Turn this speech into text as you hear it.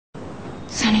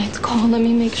Sonny, it's cold. Let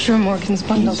me make sure Morgan's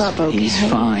bundled up, okay? He's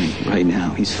fine right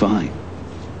now. He's fine.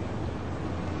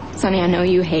 Sonny, I know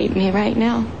you hate me right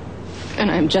now. And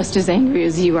I'm just as angry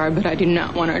as you are, but I do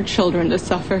not want our children to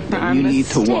suffer for our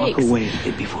mistakes. You need to walk away a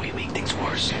bit before you make things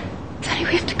worse. Sonny,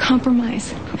 we have to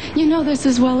compromise. You know this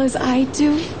as well as I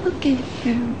do. Look at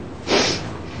him.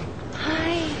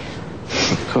 Hi.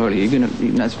 Carly, you're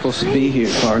not supposed to be here,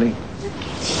 Carly. Look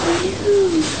at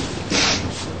you.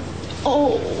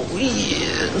 Oh,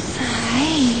 yes.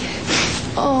 Hi.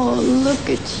 Oh, look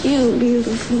at you,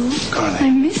 beautiful. Carly. I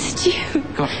missed you.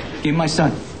 Carly, give my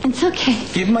son. It's okay.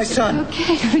 Give my son.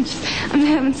 Okay, I'm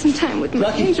having some time with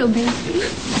my angel baby.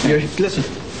 Listen.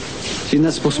 She's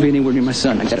not supposed to be anywhere near my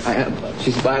son.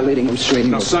 She's violating a restraining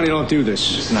order. No, Sonny, don't do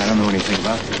this. Listen, I don't know anything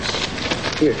about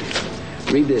this. Here,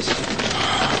 read this.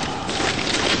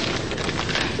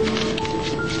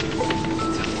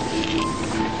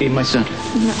 Give my son.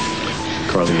 No.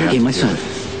 Carly, you have Give to my do son.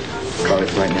 it. Carly,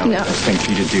 right now, No. the best thing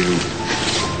for you to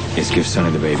do is give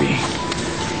Sonny the baby.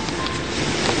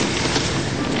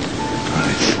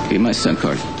 Give my son,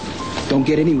 Carly. Don't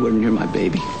get anywhere near my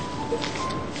baby.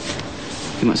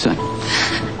 Give my son.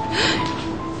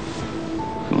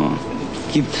 Come on.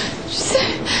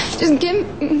 Just give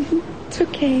me. It's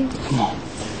okay. Come on.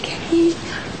 Okay.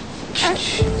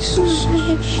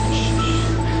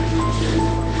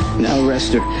 Now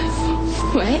arrest her.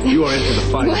 What? You are in for the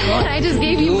fight. What? I just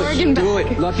gave you Morgan back. Do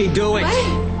it. Lucky, do it.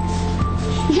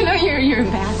 What? You know you're a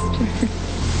bastard.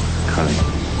 Carly,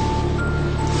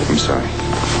 I'm sorry.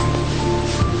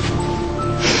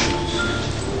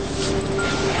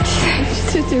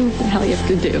 Just do what the hell you have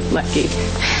to do, Lucky.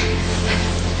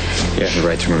 You have the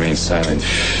right to remain silent.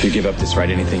 If you give up this right,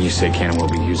 anything you say can and will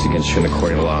be used against you in the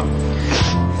court of law.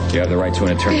 You have the right to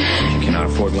an attorney. If you cannot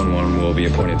afford one will be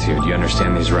appointed to you. Do you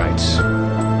understand these rights?